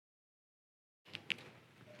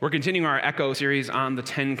We're continuing our Echo series on the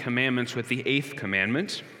 10 Commandments with the 8th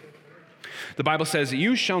commandment. The Bible says,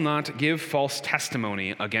 "You shall not give false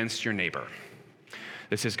testimony against your neighbor."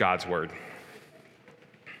 This is God's word.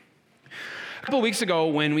 A couple weeks ago,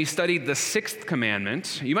 when we studied the 6th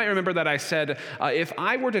commandment, you might remember that I said, if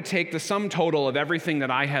I were to take the sum total of everything that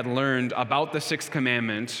I had learned about the 6th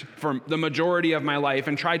commandment for the majority of my life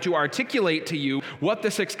and try to articulate to you what the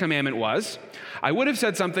 6th commandment was, I would have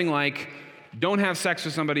said something like, don't have sex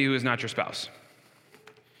with somebody who is not your spouse.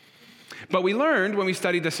 But we learned when we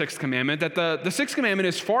studied the 6th commandment that the 6th commandment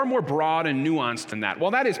is far more broad and nuanced than that.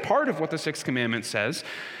 While that is part of what the 6th commandment says,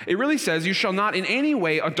 it really says you shall not in any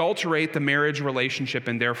way adulterate the marriage relationship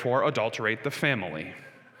and therefore adulterate the family.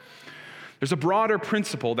 There's a broader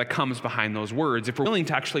principle that comes behind those words if we're willing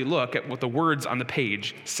to actually look at what the words on the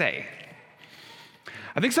page say.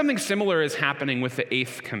 I think something similar is happening with the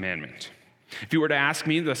 8th commandment. If you were to ask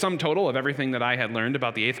me the sum total of everything that I had learned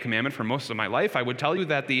about the 8th commandment for most of my life, I would tell you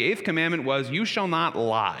that the 8th commandment was, you shall not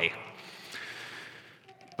lie.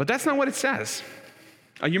 But that's not what it says.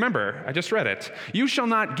 You remember, I just read it. You shall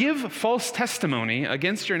not give false testimony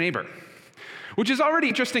against your neighbor, which is already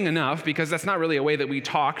interesting enough because that's not really a way that we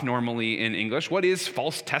talk normally in English. What is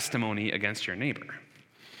false testimony against your neighbor?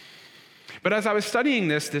 But as I was studying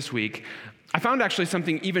this week, I found actually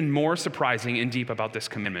something even more surprising and deep about this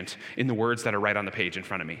commandment in the words that are right on the page in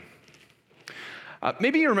front of me.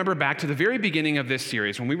 Maybe you remember back to the very beginning of this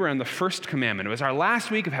series when we were on the 1st commandment. It was our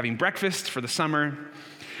last week of having breakfast for the summer.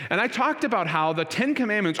 And I talked about how the 10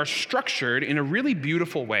 commandments are structured in a really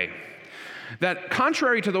beautiful way. That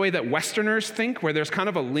contrary to the way that Westerners think, where there's kind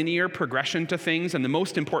of a linear progression to things and the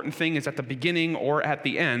most important thing is at the beginning or at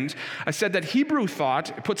the end, I said that Hebrew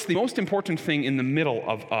thought puts the most important thing in the middle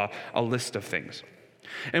of a list of things.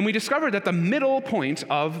 And we discovered that the middle point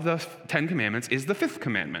of the 10 commandments is the 5th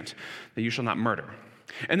commandment, that you shall not murder.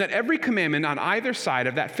 And that every commandment on either side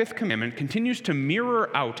of that 5th commandment continues to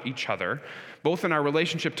mirror out each other, both in our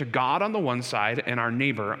relationship to God on the one side and our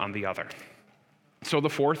neighbor on the other. So the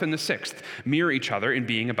 4th and the 6th mirror each other in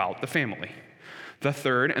being about the family. The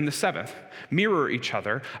 3rd and the 7th mirror each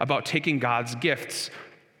other about taking God's gifts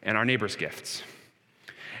and our neighbor's gifts.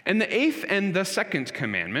 And the 8th and the 2nd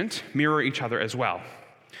commandment mirror each other as well.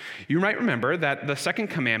 You might remember that the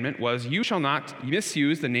 2nd commandment was, you shall not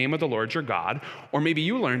misuse the name of the Lord your God, or maybe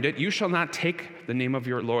you learned it, you shall not take the name of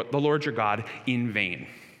the Lord your God in vain.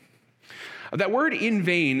 That word in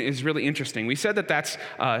vain is really interesting. We said that that's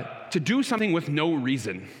to do something with no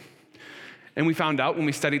reason. And we found out when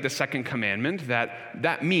we studied the 2nd commandment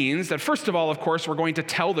that means that first of all, of course, we're going to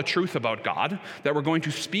tell the truth about God, that we're going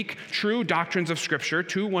to speak true doctrines of Scripture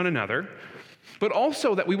to one another, but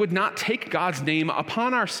also that we would not take God's name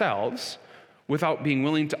upon ourselves without being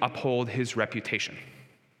willing to uphold his reputation.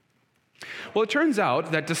 Well, it turns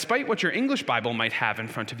out that despite what your English Bible might have in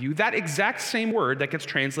front of you, that exact same word that gets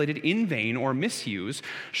translated in vain or misuse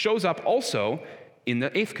shows up also in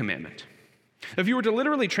the 8th commandment. If you were to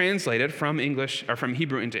literally translate it from English or from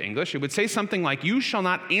Hebrew into English, it would say something like, you shall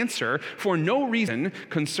not answer for no reason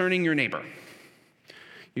concerning your neighbor.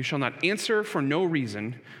 You shall not answer for no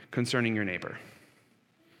reason concerning your neighbor.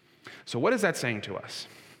 So what is that saying to us?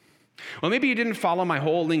 Well, maybe you didn't follow my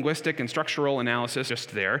whole linguistic and structural analysis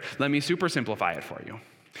just there. Let me super simplify it for you.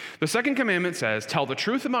 The 2nd commandment says, tell the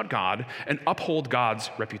truth about God and uphold God's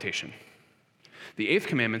reputation. The 8th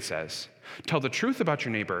commandment says, tell the truth about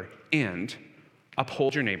your neighbor and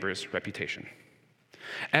uphold your neighbor's reputation.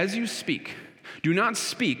 As you speak, do not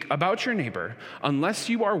speak about your neighbor unless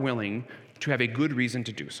you are willing to have a good reason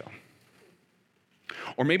to do so.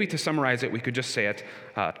 Or maybe to summarize it, we could just say it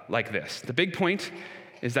like this. The big point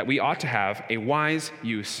is that we ought to have a wise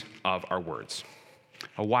use of our words.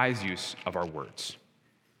 A wise use of our words.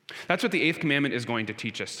 That's what the 8th commandment is going to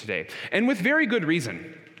teach us today, and with very good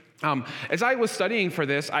reason. As I was studying for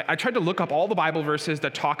this, I tried to look up all the Bible verses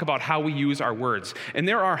that talk about how we use our words, and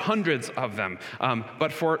there are hundreds of them.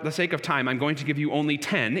 But for the sake of time, I'm going to give you only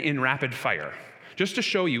 10 in rapid fire, just to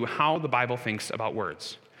show you how the Bible thinks about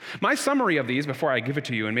words. My summary of these, before I give it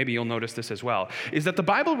to you, and maybe you'll notice this as well, is that the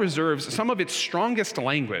Bible reserves some of its strongest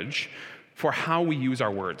language for how we use our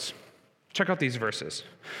words. Check out these verses.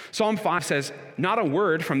 Psalm 5 says, not a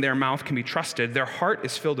word from their mouth can be trusted. Their heart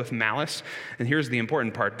is filled with malice. And here's the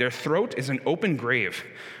important part. Their throat is an open grave.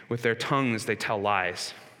 With their tongues they tell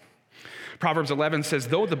lies. Proverbs 11 says,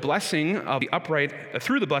 through the blessing of the upright,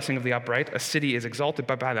 a city is exalted,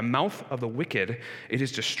 but by the mouth of the wicked it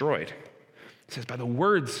is destroyed. It says, by the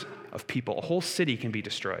words of people, a whole city can be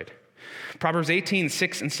destroyed. Proverbs 18,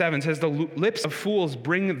 6 and 7 says, the lips of fools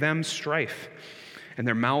bring them strife, and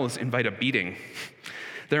their mouths invite a beating.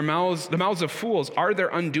 The mouths of fools are their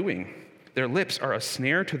undoing. Their lips are a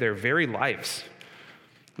snare to their very lives.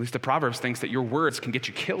 At least the Proverbs thinks that your words can get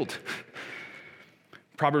you killed.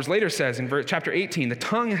 Proverbs later says in chapter 18, the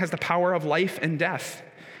tongue has the power of life and death,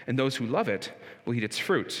 and those who love it will eat its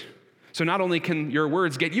fruit. So not only can your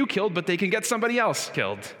words get you killed, but they can get somebody else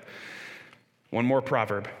killed. One more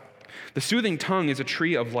proverb. The soothing tongue is a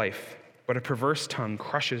tree of life, but a perverse tongue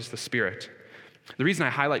crushes the spirit. The reason I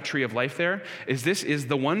highlight tree of life there is this is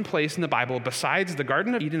the one place in the Bible besides the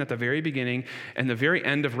Garden of Eden at the very beginning and the very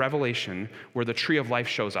end of Revelation where the tree of life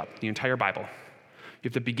shows up, the entire Bible. You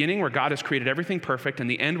have the beginning where God has created everything perfect and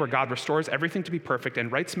the end where God restores everything to be perfect,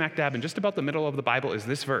 and right smack dab in just about the middle of the Bible is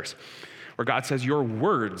this verse where God says, your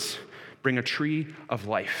words bring a tree of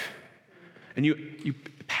life. And you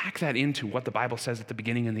pack that into what the Bible says at the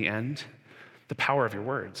beginning and the end, the power of your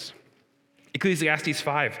words. Ecclesiastes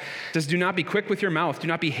 5 says, do not be quick with your mouth, do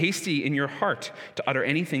not be hasty in your heart to utter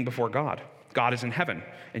anything before God. God is in heaven,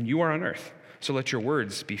 and you are on earth, so let your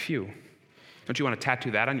words be few. Don't you want to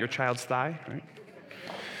tattoo that on your child's thigh, right?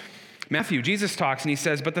 Matthew, Jesus talks and he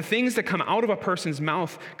says, but the things that come out of a person's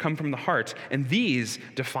mouth come from the heart, and these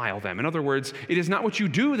defile them. In other words, it is not what you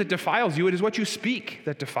do that defiles you, it is what you speak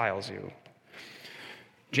that defiles you.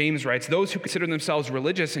 James writes, those who consider themselves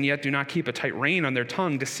religious and yet do not keep a tight rein on their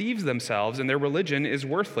tongue deceives themselves, and their religion is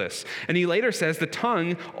worthless. And he later says, the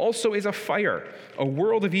tongue also is a fire, a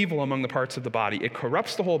world of evil among the parts of the body. It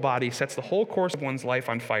corrupts the whole body, sets the whole course of one's life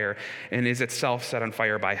on fire, and is itself set on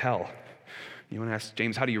fire by hell. You want to ask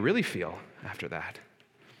James, how do you really feel after that?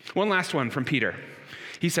 One last one from Peter.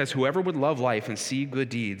 He says, whoever would love life and see good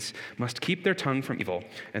deeds must keep their tongue from evil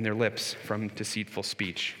and their lips from deceitful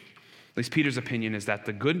speech. At least Peter's opinion is that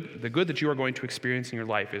the good that you are going to experience in your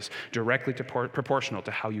life is directly proportional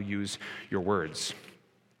to how you use your words.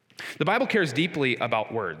 The Bible cares deeply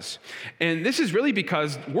about words. And this is really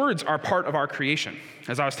because words are part of our creation.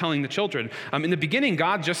 As I was telling the children, in the beginning,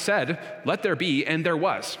 God just said, let there be, and there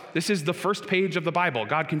was. This is the first page of the Bible.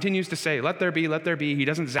 God continues to say, let there be, let there be. He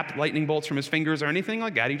doesn't zap lightning bolts from his fingers or anything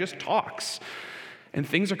like that. He just talks. And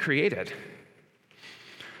things are created.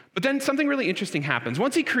 But then something really interesting happens.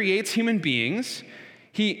 Once he creates human beings,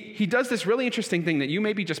 he does this really interesting thing that you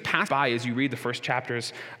maybe just pass by as you read the first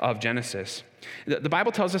chapters of Genesis. The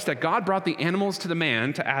Bible tells us that God brought the animals to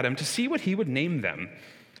to Adam, to see what he would name them.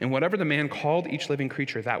 And whatever the man called each living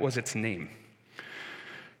creature, that was its name.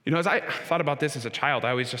 You know, as I thought about this as a child, I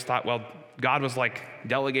always just thought, well, God was like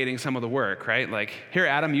delegating some of the work, right? Like, here,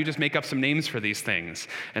 Adam, you just make up some names for these things.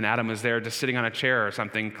 And Adam was there just sitting on a chair or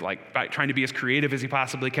something, like trying to be as creative as he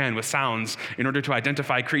possibly can with sounds in order to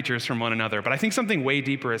identify creatures from one another. But I think something way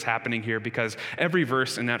deeper is happening here because every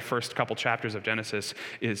verse in that first couple chapters of Genesis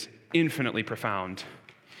is infinitely profound.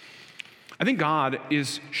 I think God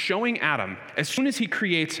is showing Adam, as soon as he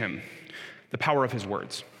creates him, the power of his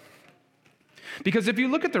words. Because if you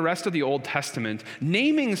look at the rest of the Old Testament,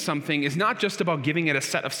 naming something is not just about giving it a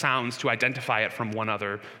set of sounds to identify it from one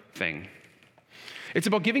other thing. It's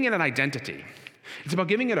about giving it an identity. It's about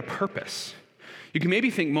giving it a purpose. You can maybe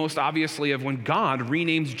think most obviously of when God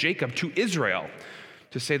renames Jacob to Israel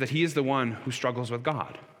to say that he is the one who struggles with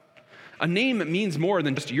God. A name means more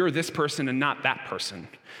than just you're this person and not that person.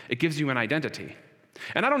 It gives you an identity.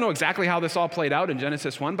 And I don't know exactly how this all played out in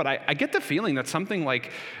Genesis 1, but I get the feeling that something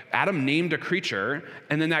like Adam named a creature,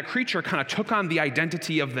 and then that creature kind of took on the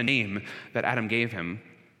identity of the name that Adam gave him,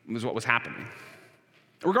 was what was happening.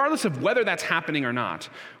 Regardless of whether that's happening or not,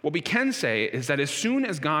 what we can say is that as soon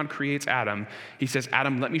as God creates Adam, he says,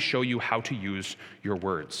 Adam, let me show you how to use your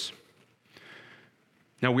words.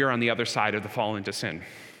 Now we are on the other side of the fall into sin,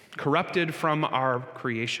 corrupted from our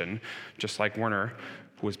creation, just like Werner,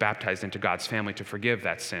 who was baptized into God's family to forgive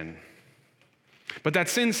that sin. But that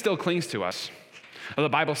sin still clings to us. The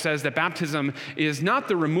Bible says that baptism is not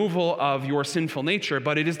the removal of your sinful nature,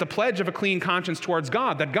 but it is the pledge of a clean conscience towards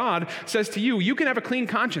God, that God says to you, you can have a clean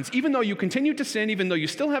conscience. Even though you continue to sin, even though you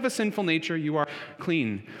still have a sinful nature, you are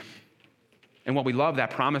clean. And what we love,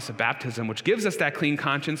 that promise of baptism, which gives us that clean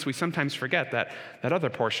conscience, we sometimes forget that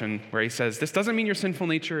other portion where he says, this doesn't mean your sinful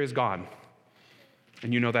nature is gone.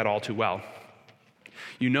 And you know that all too well.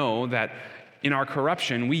 You know that in our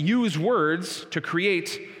corruption, we use words to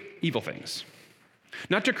create evil things.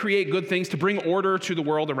 Not to create good things, to bring order to the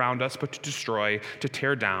world around us, but to destroy, to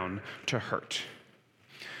tear down, to hurt.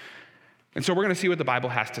 And so we're going to see what the Bible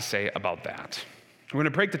has to say about that. We're going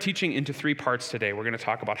to break the teaching into 3 parts today. We're going to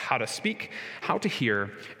talk about how to speak, how to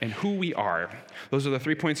hear, and who we are. Those are the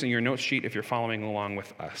 3 points in your note sheet if you're following along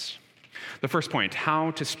with us. The first point,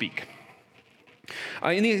 how to speak.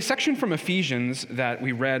 In the section from Ephesians that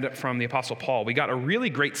we read from the Apostle Paul, we got a really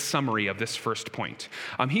great summary of this first point.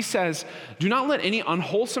 He says, "Do not let any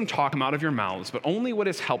unwholesome talk come out of your mouths, but only what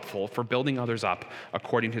is helpful for building others up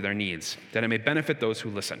according to their needs, that it may benefit those who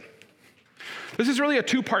listen." This is really a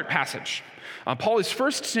two-part passage. Paul is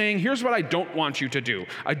first saying, here's what I don't want you to do.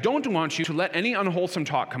 I don't want you to let any unwholesome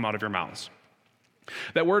talk come out of your mouths.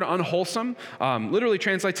 That word unwholesome literally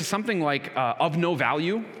translates to something like of no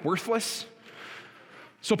value, worthless.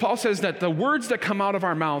 So Paul says that the words that come out of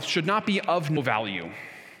our mouths should not be of no value.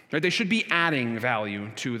 Right? They should be adding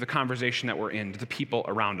value to the conversation that we're in, to the people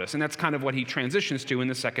around us. And that's kind of what he transitions to in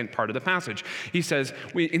the second part of the passage. He says,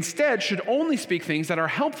 we instead should only speak things that are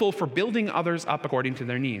helpful for building others up according to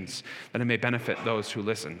their needs, that it may benefit those who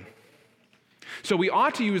listen. So we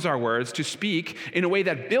ought to use our words to speak in a way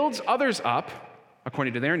that builds others up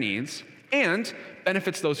according to their needs and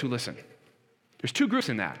benefits those who listen. There's two groups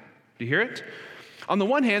in that. Do you hear it? On the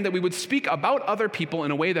one hand, that we would speak about other people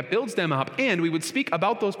in a way that builds them up, and we would speak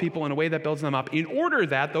about those people in a way that builds them up in order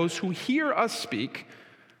that those who hear us speak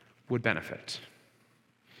would benefit.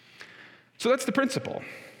 So that's the principle.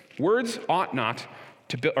 Words ought not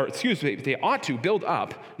to they ought to build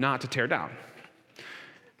up, not to tear down.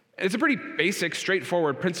 It's a pretty basic,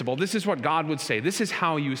 straightforward principle. This is what God would say. This is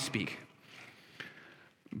how you speak.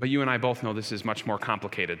 But you and I both know this is much more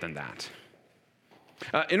complicated than that.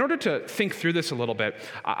 In order to think through this a little bit,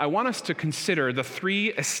 I want us to consider the three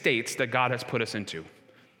estates that God has put us into: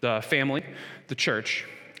 the family, the church,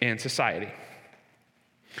 and society.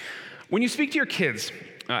 When you speak to your kids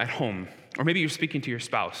at home, or maybe you're speaking to your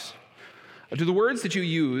spouse, do the words that you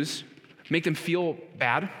use make them feel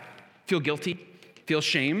bad, feel guilty, feel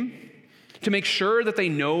shame, to make sure that they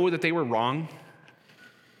know that they were wrong?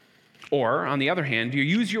 Or, on the other hand, do you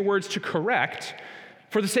use your words to correct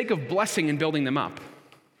for the sake of blessing and building them up?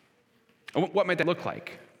 What might that look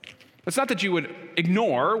like? It's not that you would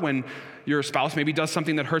ignore when your spouse maybe does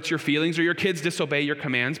something that hurts your feelings or your kids disobey your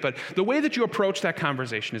commands, but the way that you approach that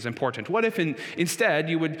conversation is important. What if instead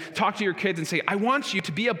you would talk to your kids and say, I want you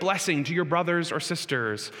to be a blessing to your brothers or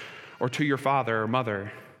sisters or to your father or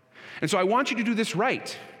mother. And so I want you to do this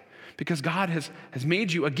right because God has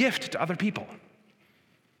made you a gift to other people.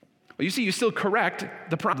 Well, you see, you still correct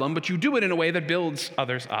the problem, but you do it in a way that builds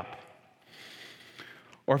others up.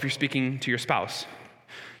 Or if you're speaking to your spouse,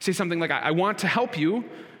 say something like, I want to help you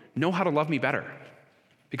know how to love me better,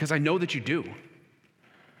 because I know that you do.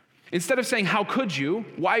 Instead of saying, how could you?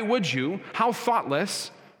 Why would you? How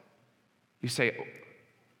thoughtless? You say,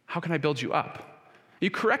 how can I build you up? You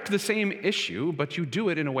correct the same issue, but you do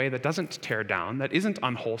it in a way that doesn't tear down, that isn't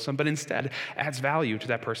unwholesome, but instead adds value to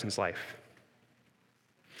that person's life.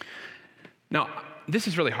 Now, this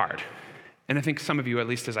is really hard. And I think some of you, at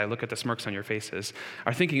least as I look at the smirks on your faces,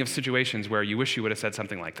 are thinking of situations where you wish you would have said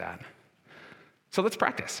something like that. So let's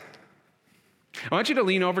practice. I want you to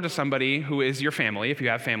lean over to somebody who is your family, if you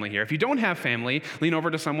have family here. If you don't have family, lean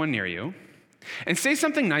over to someone near you and say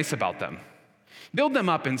something nice about them. Build them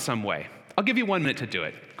up in some way. I'll give you 1 minute to do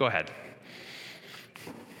it. Go ahead.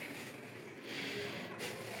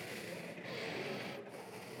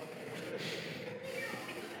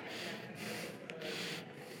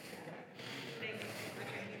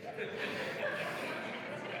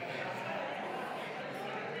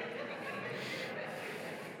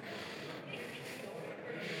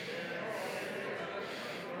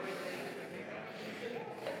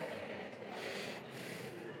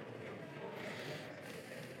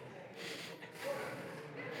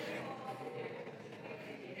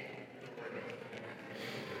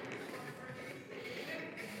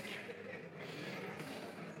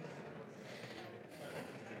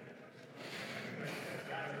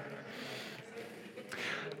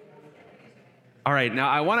 All right, now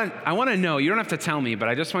I want to know, you don't have to tell me, but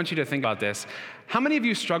I just want you to think about this. How many of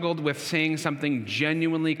you struggled with saying something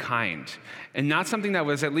genuinely kind and not something that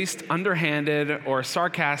was at least underhanded or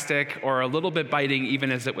sarcastic or a little bit biting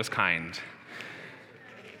even as it was kind?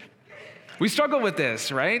 We struggle with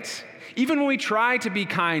this, right? Even when we try to be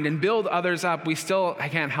kind and build others up, we still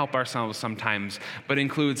can't help ourselves sometimes, but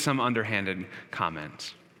include some underhanded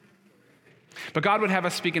comment. But God would have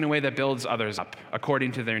us speak in a way that builds others up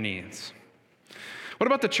according to their needs. What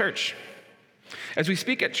about the church? As we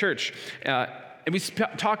speak at church, and we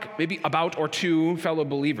talk maybe about or to fellow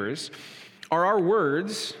believers, are our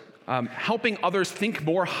words helping others think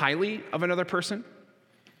more highly of another person?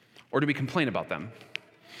 Or do we complain about them?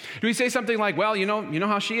 Do we say something like, well, you know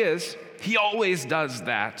how she is. He always does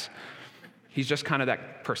that. He's just kind of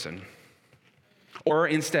that person. Or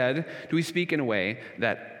instead, do we speak in a way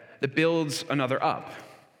that builds another up?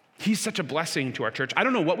 He's such a blessing to our church. I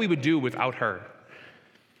don't know what we would do without her.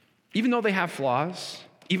 Even though they have flaws,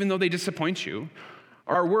 even though they disappoint you,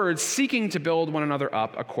 our words seeking to build one another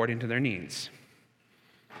up according to their needs.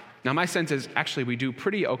 Now, my sense is actually we do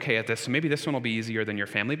pretty okay at this, so maybe this one will be easier than your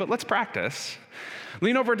family, but let's practice.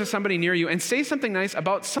 Lean over to somebody near you and say something nice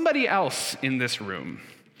about somebody else in this room.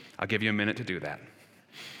 I'll give you a minute to do that.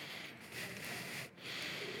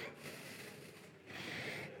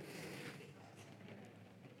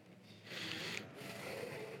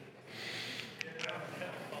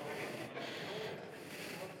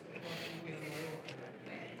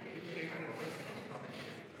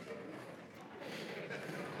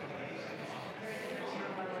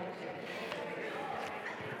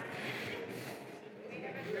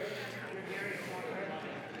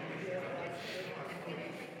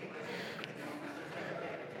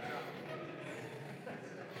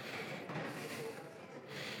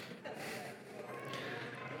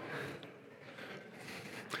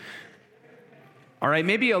 All right,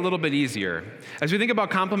 maybe a little bit easier. As we think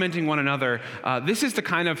about complimenting one another, this is the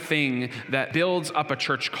kind of thing that builds up a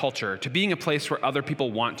church culture to being a place where other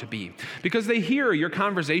people want to be. Because they hear your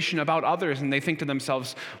conversation about others and they think to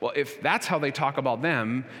themselves, well, if that's how they talk about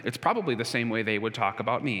them, it's probably the same way they would talk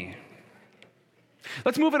about me.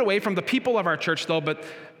 Let's move it away from the people of our church, though, but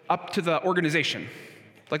up to the organization.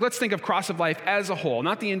 Like, let's think of Cross of Life as a whole,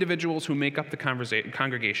 not the individuals who make up the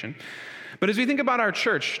congregation. But as we think about our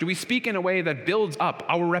church, do we speak in a way that builds up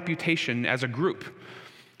our reputation as a group?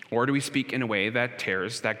 Or do we speak in a way that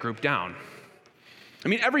tears that group down? I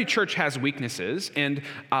mean, every church has weaknesses, and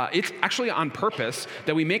it's actually on purpose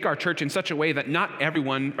that we make our church in such a way that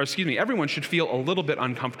everyone should feel a little bit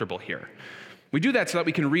uncomfortable here. We do that so that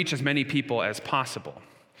we can reach as many people as possible.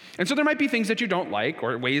 And so there might be things that you don't like,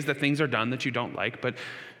 or ways that things are done that you don't like, but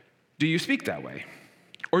do you speak that way?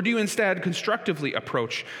 Or do you instead constructively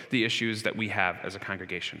approach the issues that we have as a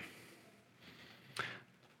congregation?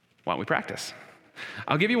 Why don't we practice?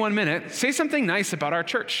 I'll give you 1 minute. Say something nice about our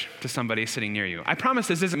church to somebody sitting near you. I promise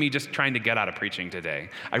this isn't me just trying to get out of preaching today.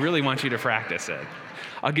 I really want you to practice it.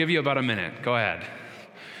 I'll give you about a minute. Go ahead.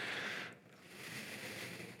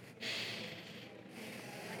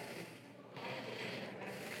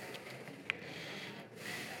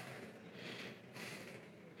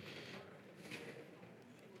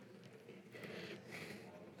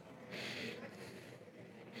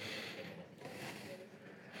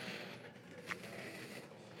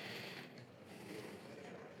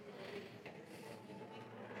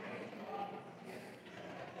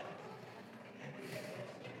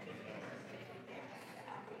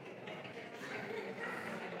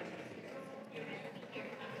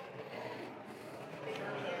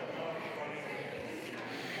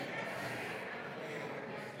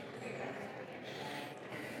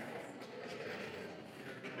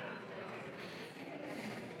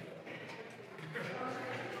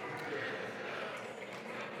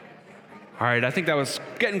 All right, I think that was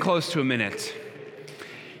getting close to a minute.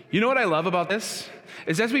 You know what I love about this?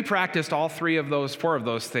 Is as we practiced all four of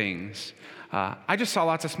those things, I just saw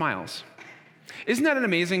lots of smiles. Isn't that an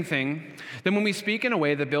amazing thing? That when we speak in a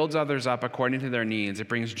way that builds others up according to their needs, it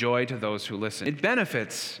brings joy to those who listen. It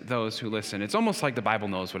benefits those who listen. It's almost like the Bible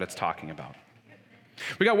knows what it's talking about.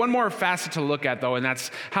 We got one more facet to look at, though, and that's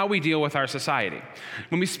how we deal with our society.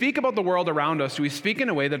 When we speak about the world around us, do we speak in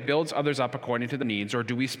a way that builds others up according to the needs, or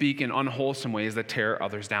do we speak in unwholesome ways that tear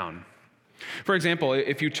others down? For example,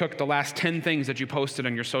 if you took the last 10 things that you posted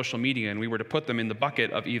on your social media and we were to put them in the bucket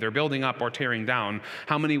of either building up or tearing down,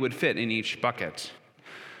 how many would fit in each bucket?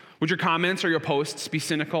 Would your comments or your posts be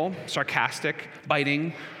cynical, sarcastic,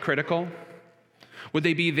 biting, critical? Would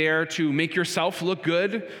they be there to make yourself look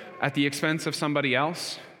good at the expense of somebody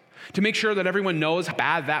else? To make sure that everyone knows how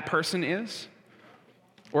bad that person is?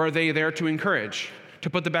 Or are they there to encourage, to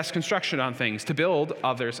put the best construction on things, to build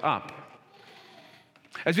others up?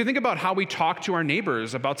 As we think about how we talk to our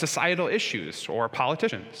neighbors about societal issues or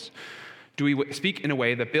politicians, do we speak in a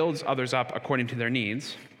way that builds others up according to their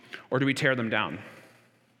needs, or do we tear them down?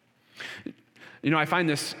 You know, I find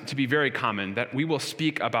this to be very common, that we will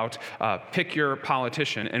speak about pick your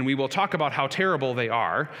politician, and we will talk about how terrible they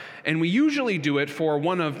are, and we usually do it for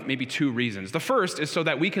one of maybe two reasons. The first is so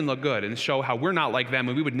that we can look good and show how we're not like them,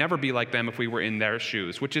 and we would never be like them if we were in their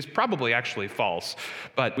shoes, which is probably actually false,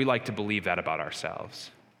 but we like to believe that about ourselves.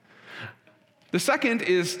 The second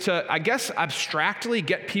is to, I guess, abstractly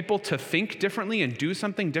get people to think differently and do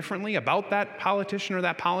something differently about that politician or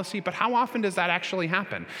that policy, but how often does that actually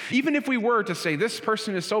happen? Even if we were to say, this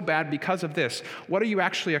person is so bad because of this, what are you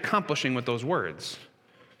actually accomplishing with those words?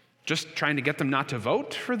 Just trying to get them not to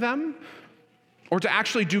vote for them? or to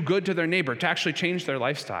actually do good to their neighbor, to actually change their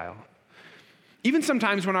lifestyle. Even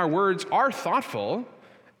sometimes when our words are thoughtful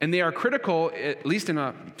and they are critical, at least in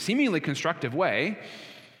a seemingly constructive way,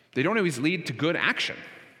 they don't always lead to good action,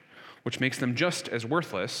 which makes them just as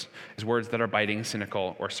worthless as words that are biting,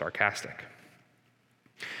 cynical, or sarcastic.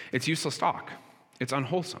 It's useless talk. It's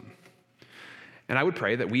unwholesome. And I would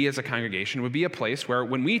pray that we as a congregation would be a place where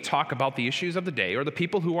when we talk about the issues of the day or the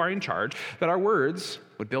people who are in charge, that our words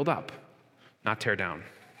would build up, not tear down.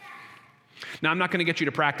 Now, I'm not going to get you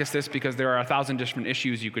to practice this because there are 1,000 different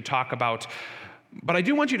issues you could talk about, but I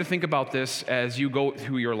do want you to think about this as you go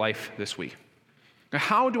through your life this week. Now,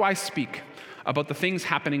 how do I speak about the things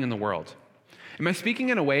happening in the world? Am I speaking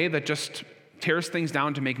in a way that just tears things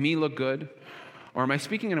down to make me look good? Or am I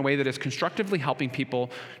speaking in a way that is constructively helping people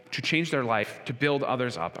to change their life, to build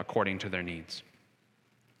others up according to their needs?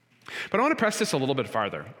 But I want to press this a little bit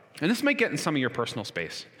farther, and this might get in some of your personal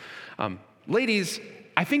space. Ladies,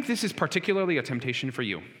 I think this is particularly a temptation for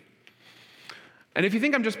you. And if you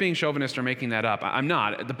think I'm just being chauvinist or making that up, I'm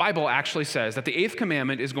not. The Bible actually says that the 8th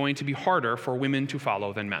commandment is going to be harder for women to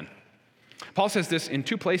follow than men. Paul says this in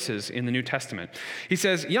 2 places in the New Testament. He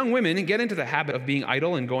says, young women get into the habit of being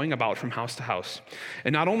idle and going about from house to house.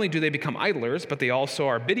 And not only do they become idlers, but they also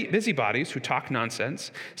are busybodies who talk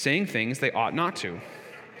nonsense, saying things they ought not to.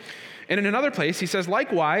 And in another place, he says,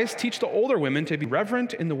 likewise, teach the older women to be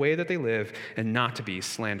reverent in the way that they live and not to be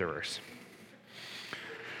slanderers.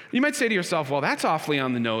 You might say to yourself, well, that's awfully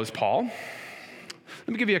on the nose, Paul. Let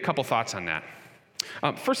me give you a couple thoughts on that.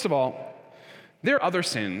 First of all, there are other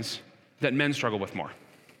sins that men struggle with more.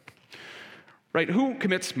 Right? Who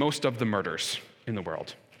commits most of the murders in the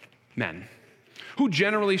world? Men. Who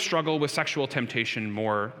generally struggle with sexual temptation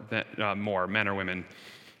more, men or women?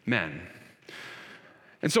 Men.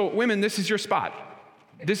 And so, women, this is your spot.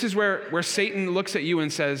 This is where Satan looks at you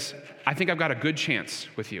and says, I think I've got a good chance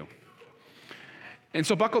with you. And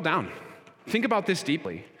so buckle down. Think about this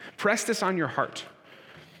deeply. Press this on your heart.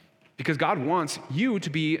 Because God wants you to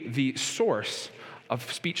be the source of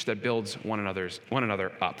speech that builds one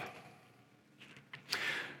another up.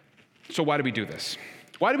 So why do we do this?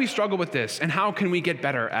 Why do we struggle with this? And how can we get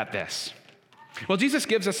better at this? Well, Jesus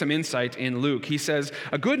gives us some insight in Luke. He says,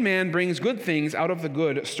 a good man brings good things out of the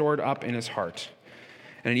good stored up in his heart.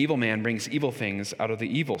 And an evil man brings evil things out of the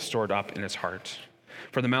evil stored up in his heart.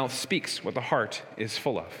 For the mouth speaks what the heart is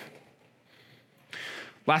full of.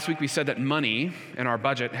 Last week we said that money in our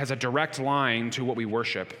budget has a direct line to what we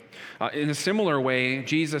worship. In a similar way,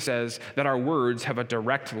 Jesus says that our words have a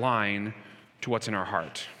direct line to what's in our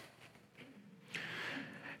heart.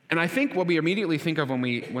 And I think what we immediately think of when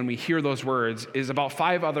we hear those words is about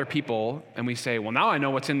 5 other people, and we say, well, now I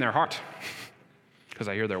know what's in their heart because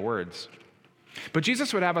I hear their words. But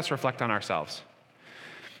Jesus would have us reflect on ourselves.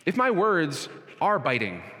 If my words are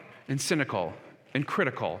biting and cynical and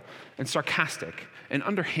critical and sarcastic and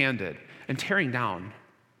underhanded and tearing down,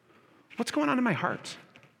 what's going on in my heart?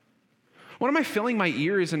 What am I filling my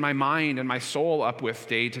ears and my mind and my soul up with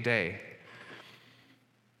day to day?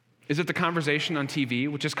 Is it the conversation on TV,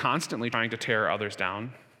 which is constantly trying to tear others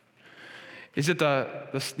down? Is it the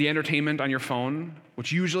entertainment on your phone,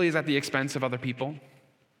 which usually is at the expense of other people?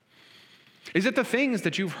 Is it the things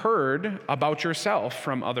that you've heard about yourself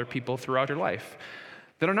from other people throughout your life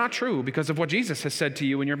that are not true because of what Jesus has said to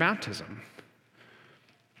you in your baptism?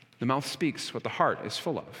 The mouth speaks what the heart is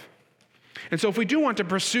full of. And so if we do want to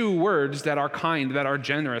pursue words that are kind, that are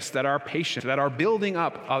generous, that are patient, that are building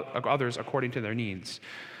up others according to their needs,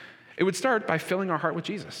 it would start by filling our heart with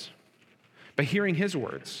Jesus, by hearing his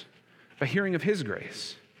words, by hearing of his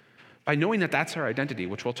grace, by knowing that that's our identity,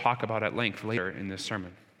 which we'll talk about at length later in this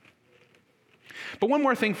sermon. But one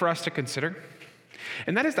more thing for us to consider,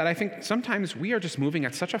 and that is that I think sometimes we are just moving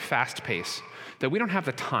at such a fast pace that we don't have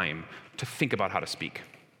the time to think about how to speak.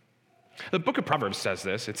 The book of Proverbs says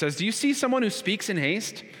this. It says, do you see someone who speaks in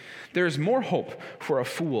haste? There is more hope for a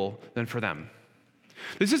fool than for them.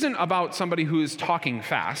 This isn't about somebody who is talking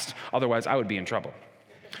fast, otherwise I would be in trouble.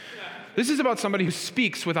 This is about somebody who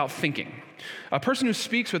speaks without thinking, a person who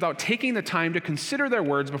speaks without taking the time to consider their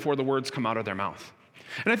words before the words come out of their mouth.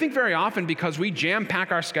 And I think very often because we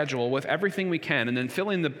jam-pack our schedule with everything we can and then fill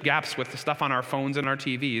in the gaps with the stuff on our phones and our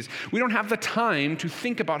TVs, we don't have the time to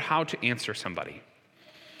think about how to answer somebody.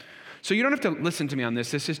 So you don't have to listen to me on this.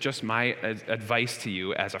 This is just my advice to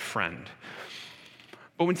you as a friend.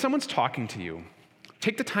 But when someone's talking to you,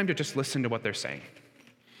 take the time to just listen to what they're saying.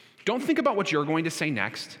 Don't think about what you're going to say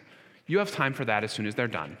next. You have time for that as soon as they're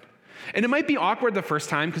done. And it might be awkward the first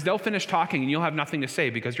time because they'll finish talking and you'll have nothing to say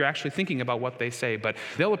because you're actually thinking about what they say, but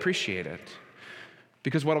they'll appreciate it.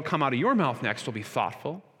 Because what will come out of your mouth next will be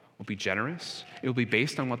thoughtful, will be generous. It will be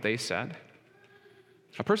based on what they said.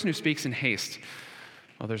 A person who speaks in haste,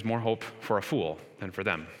 well, there's more hope for a fool than for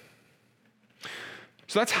them.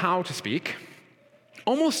 So that's how to speak.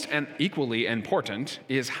 Almost and equally important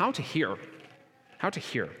is how to hear. How to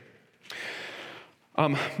hear.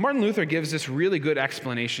 Martin Luther gives this really good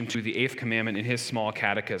explanation to the eighth commandment in his small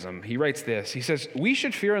catechism. He writes this. He says, "We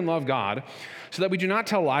should fear and love God so that we do not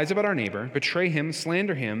tell lies about our neighbor, betray him,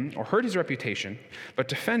 slander him, or hurt his reputation, but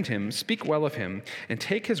defend him, speak well of him, and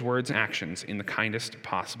take his words and actions in the kindest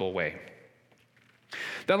possible way."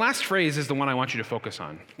 That last phrase is the one I want you to focus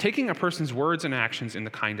on. Taking a person's words and actions in the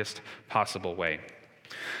kindest possible way.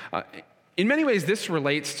 In many ways, this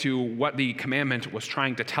relates to what the commandment was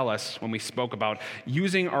trying to tell us when we spoke about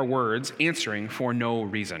using our words, answering for no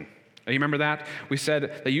reason. You remember that? We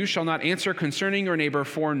said that you shall not answer concerning your neighbor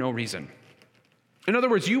for no reason. In other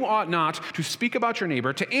words, you ought not to speak about your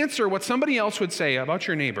neighbor, to answer what somebody else would say about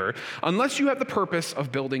your neighbor, unless you have the purpose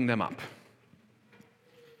of building them up.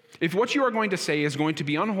 If what you are going to say is going to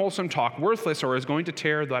be unwholesome talk, worthless, or is going to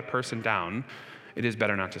tear that person down, it is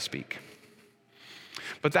better not to speak.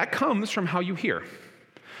 But that comes from how you hear.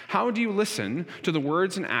 How do you listen to the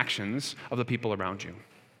words and actions of the people around you?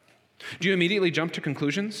 Do you immediately jump to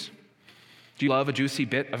conclusions? Do you love a juicy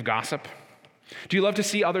bit of gossip? Do you love to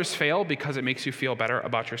see others fail because it makes you feel better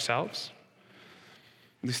about yourselves?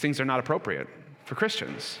 These things are not appropriate for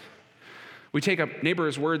Christians. We take a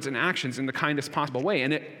neighbor's words and actions in the kindest possible way.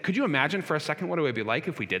 And could you imagine for a second what it would be like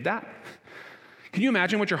if we did that? Can you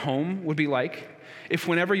imagine what your home would be like if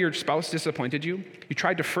whenever your spouse disappointed you, you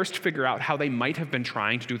tried to first figure out how they might have been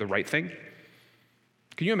trying to do the right thing?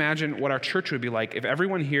 Can you imagine what our church would be like if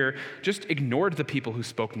everyone here just ignored the people who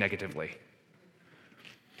spoke negatively?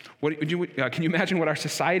 Can you imagine what our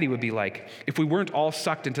society would be like if we weren't all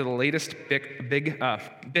sucked into the latest big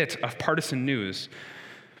bit of partisan news,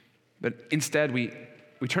 but instead we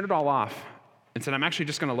turned it all off and said, I'm actually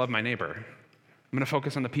just going to love my neighbor. I'm going to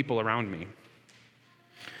focus on the people around me.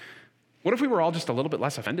 What if we were all just a little bit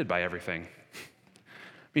less offended by everything?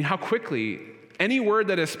 I mean, how quickly any word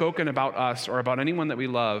that is spoken about us or about anyone that we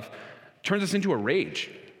love turns us into a rage.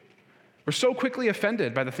 We're so quickly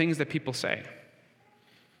offended by the things that people say.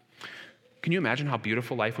 Can you imagine how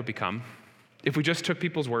beautiful life would become if we just took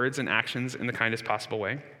people's words and actions in the kindest possible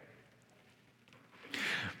way?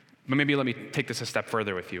 But maybe let me take this a step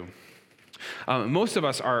further with you. Most of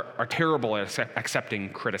us are terrible at accepting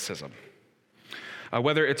criticism.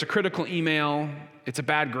 Whether it's a critical email, it's a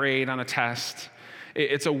bad grade on a test,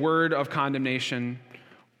 it's a word of condemnation,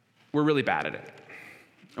 we're really bad at it.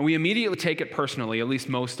 And we immediately take it personally, at least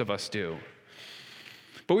most of us do.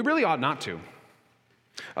 But we really ought not to.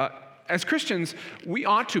 As Christians, we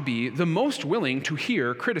ought to be the most willing to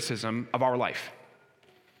hear criticism of our life.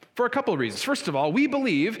 For a couple of reasons. First of all, we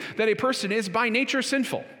believe that a person is by nature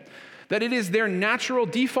sinful, that it is their natural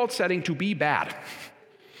default setting to be bad.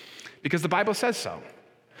 Because the Bible says so.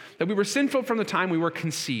 That we were sinful from the time we were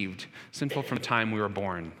conceived, sinful from the time we were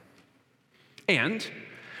born. And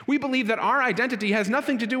we believe that our identity has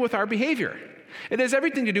nothing to do with our behavior. It has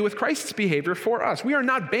everything to do with Christ's behavior for us. We are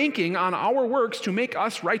not banking on our works to make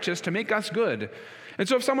us righteous, to make us good. And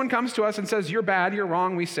so if someone comes to us and says, you're bad, you're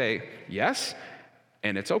wrong, we say, yes,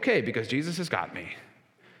 and it's okay because Jesus has got me.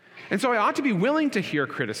 And so I ought to be willing to hear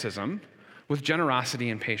criticism with generosity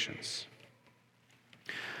and patience.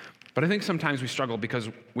 But I think sometimes we struggle because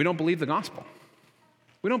we don't believe the gospel.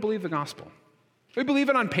 We don't believe the gospel. We believe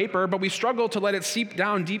it on paper, but we struggle to let it seep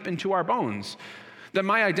down deep into our bones. That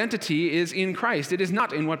my identity is in Christ. It is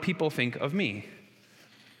not in what people think of me.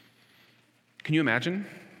 Can you imagine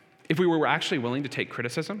if we were actually willing to take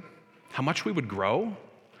criticism? How much we would grow?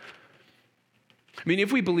 I mean,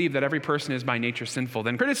 if we believe that every person is by nature sinful,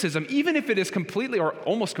 then criticism, even if it is completely or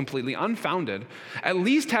almost completely unfounded, at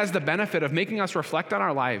least has the benefit of making us reflect on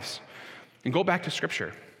our lives and go back to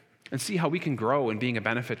Scripture and see how we can grow in being a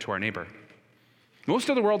benefit to our neighbor. Most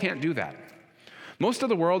of the world can't do that. Most of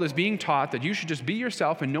the world is being taught that you should just be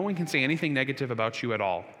yourself and no one can say anything negative about you at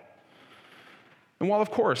all. And while,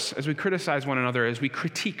 of course, as we criticize one another, as we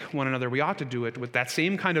critique one another, we ought to do it with that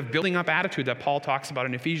same kind of building up attitude that Paul talks about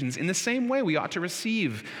in Ephesians. In the same way, we ought to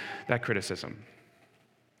receive that criticism.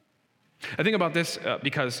 I think about this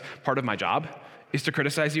because part of my job is to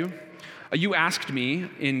criticize you. You asked me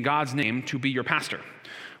in God's name to be your pastor,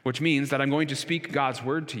 which means that I'm going to speak God's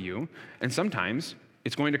word to you, and sometimes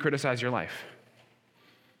it's going to criticize your life.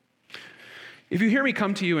 If you hear me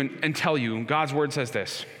come to you and tell you God's word says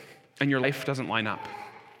this, and your life doesn't line up,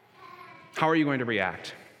 how are you going to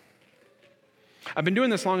react? I've been doing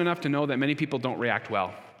this long enough to know that many people don't react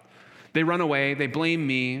well. They run away, they blame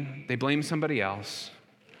me, they blame somebody else.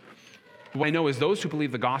 What I know is those who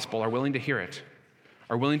believe the gospel are willing to hear it,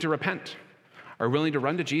 are willing to repent, are willing to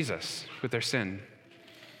run to Jesus with their sin,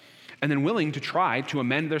 and then willing to try to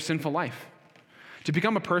amend their sinful life, to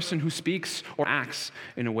become a person who speaks or acts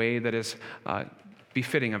in a way that is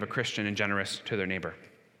befitting of a Christian and generous to their neighbor.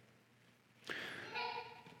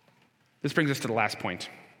 This brings us to the last point.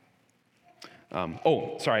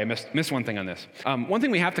 I missed one thing on this. One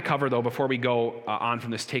thing we have to cover, though, before we go on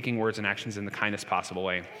from this taking words and actions in the kindest possible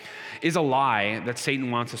way, is a lie that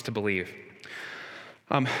Satan wants us to believe.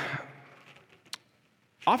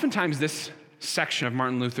 Oftentimes, this section of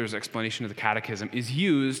Martin Luther's explanation of the Catechism is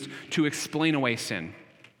used to explain away sin.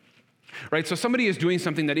 Right? So somebody is doing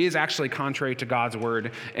something that is actually contrary to God's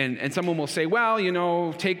word, and someone will say,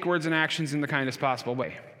 well, take words and actions in the kindest possible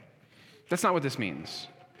way. That's not what this means.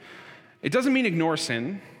 It doesn't mean ignore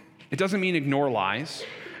sin. It doesn't mean ignore lies.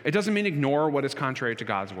 It doesn't mean ignore what is contrary to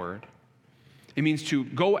God's word. It means to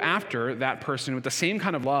go after that person with the same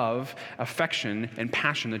kind of love, affection, and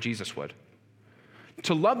passion that Jesus would.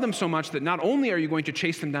 To love them so much that not only are you going to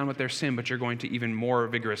chase them down with their sin, but you're going to even more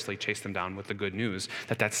vigorously chase them down with the good news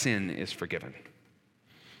that sin is forgiven.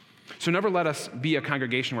 So never let us be a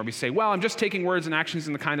congregation where we say, well, I'm just taking words and actions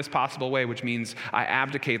in the kindest possible way, which means I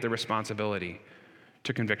abdicate the responsibility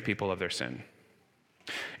to convict people of their sin.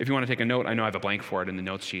 If you want to take a note, I know I have a blank for it in the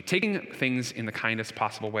notes sheet. Taking things in the kindest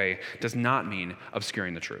possible way does not mean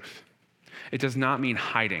obscuring the truth. It does not mean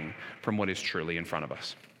hiding from what is truly in front of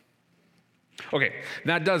us. Okay,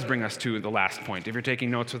 that does bring us to the last point. If you're taking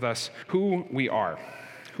notes with us, who we are.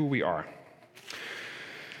 Who we are.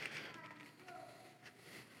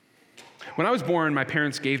 When I was born, my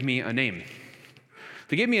parents gave me a name.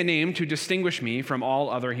 They gave me a name to distinguish me from all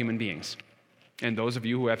other human beings. And those of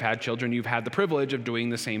you who have had children, you've had the privilege of doing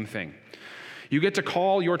the same thing. You get to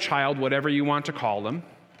call your child whatever you want to call them,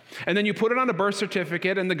 and then you put it on a birth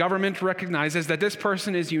certificate, and the government recognizes that this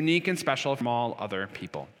person is unique and special from all other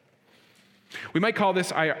people. We might call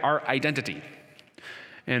this our identity.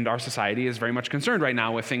 And our society is very much concerned right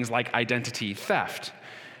now with things like identity theft,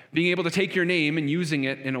 being able to take your name and using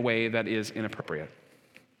it in a way that is inappropriate.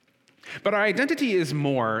 But our identity is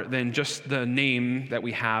more than just the name that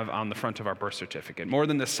we have on the front of our birth certificate, more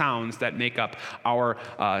than the sounds that make up our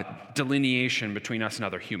delineation between us and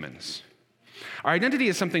other humans. Our identity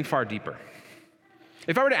is something far deeper.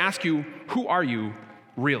 If I were to ask you, who are you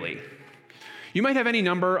really? You might have any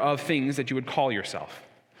number of things that you would call yourself.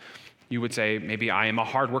 You would say, maybe I am a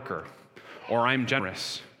hard worker, or I'm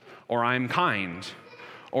generous, or I'm kind,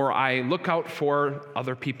 or I look out for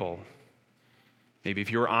other people. Maybe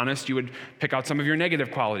if you were honest, you would pick out some of your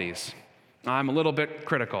negative qualities. I'm a little bit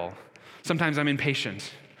critical. Sometimes I'm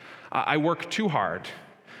impatient. I work too hard.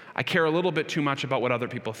 I care a little bit too much about what other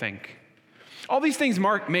people think. All these things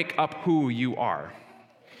make up who you are.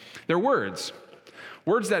 They're words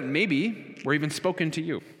that maybe were even spoken to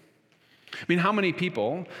you. I mean, how many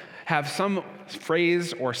people have some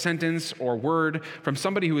phrase or sentence or word from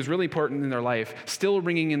somebody who was really important in their life still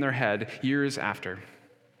ringing in their head years after?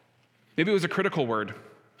 Maybe it was a critical word,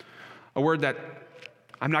 a word that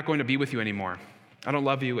I'm not going to be with you anymore. I don't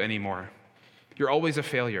love you anymore. You're always a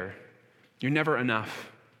failure. You're never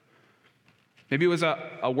enough. Maybe it was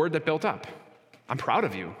a word that built up. I'm proud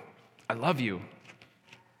of you. I love you.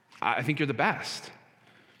 I think you're the best.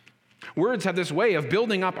 Words have this way of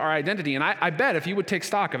building up our identity, and I bet if you would take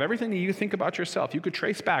stock of everything that you think about yourself, you could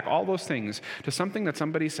trace back all those things to something that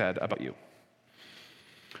somebody said about you.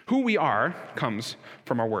 Who we are comes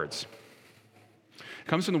from our words. It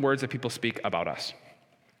comes from the words that people speak about us.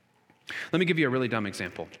 Let me give you a really dumb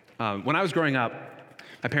example. When I was growing up,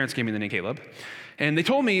 my parents gave me the name Caleb, and they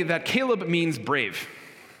told me that Caleb means brave.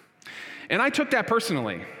 And I took that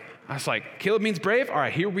personally. I was like, Caleb means brave? All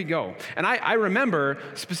right, here we go. And I remember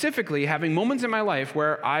specifically having moments in my life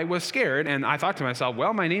where I was scared, and I thought to myself,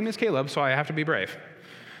 well, my name is Caleb, so I have to be brave.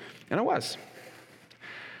 And I was.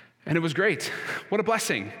 And it was great. What a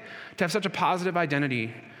blessing to have such a positive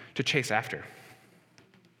identity to chase after.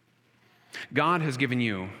 God has given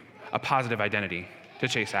you a positive identity to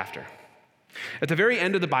chase after. At the very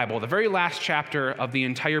end of the Bible, the very last chapter of the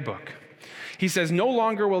entire book, he says, no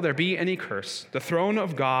longer will there be any curse. The throne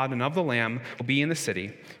of God and of the Lamb will be in the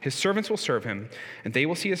city. His servants will serve him, and they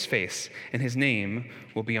will see his face, and his name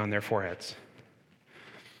will be on their foreheads.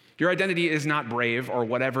 Your identity is not brave or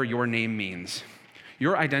whatever your name means.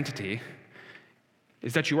 Your identity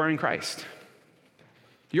is that you are in Christ.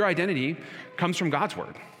 Your identity comes from God's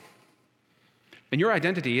word. And your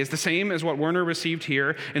identity is the same as what Werner received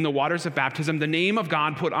here in the waters of baptism, the name of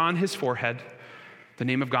God put on his forehead, the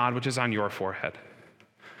name of God which is on your forehead.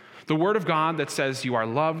 The word of God that says you are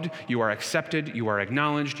loved, you are accepted, you are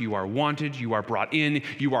acknowledged, you are wanted, you are brought in,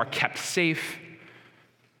 you are kept safe,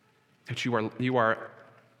 that you are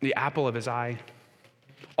the apple of his eye.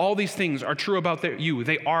 All these things are true about you.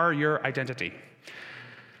 They are your identity.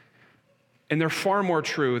 And they're far more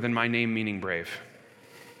true than my name meaning brave.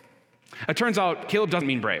 It turns out Caleb doesn't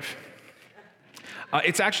mean brave.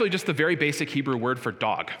 It's actually just the very basic Hebrew word for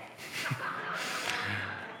dog.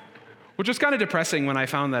 Which was kind of depressing when I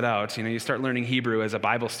found that out. You start learning Hebrew as a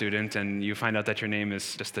Bible student and you find out that your name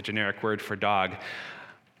is just the generic word for dog.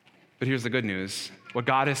 But here's the good news. What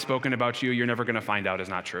God has spoken about you, you're never going to find out is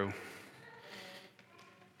not true.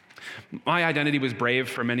 My identity was brave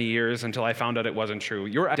for many years until I found out it wasn't true.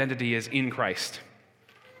 Your identity is in Christ,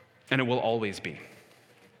 and it will always be.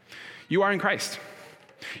 You are in Christ.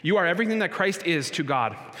 You are everything that Christ is to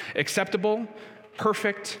God. Acceptable,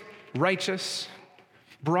 perfect, righteous,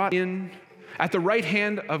 brought in at the right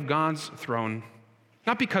hand of God's throne.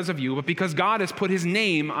 Not because of you, but because God has put his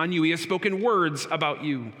name on you. He has spoken words about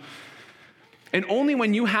you. And only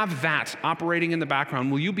when you have that operating in the background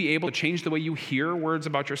will you be able to change the way you hear words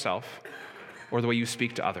about yourself or the way you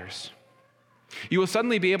speak to others. You will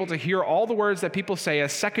suddenly be able to hear all the words that people say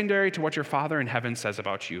as secondary to what your Father in heaven says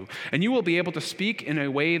about you. And you will be able to speak in a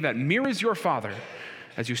way that mirrors your Father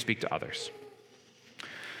as you speak to others.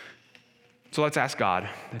 So let's ask God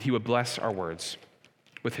that he would bless our words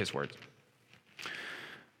with his words.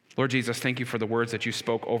 Lord Jesus, thank you for the words that you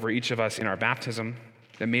spoke over each of us in our baptism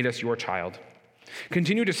that made us your child.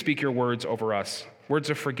 Continue to speak your words over us, words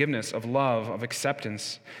of forgiveness, of love, of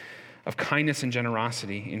acceptance, of kindness and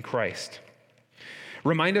generosity in Christ.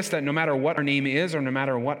 Remind us that no matter what our name is or no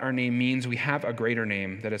matter what our name means, we have a greater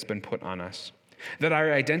name that has been put on us. That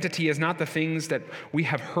our identity is not the things that we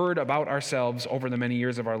have heard about ourselves over the many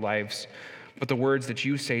years of our lives, but the words that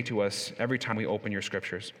you say to us every time we open your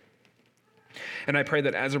scriptures. And I pray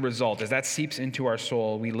that as a result, as that seeps into our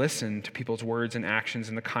soul, we listen to people's words and actions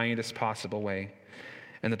in the kindest possible way,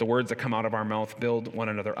 and that the words that come out of our mouth build one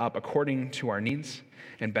another up according to our needs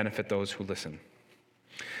and benefit those who listen.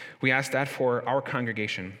 We ask that for our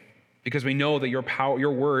congregation, because we know that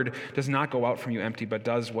your word does not go out from you empty, but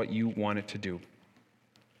does what you want it to do.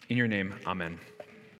 In your name, amen.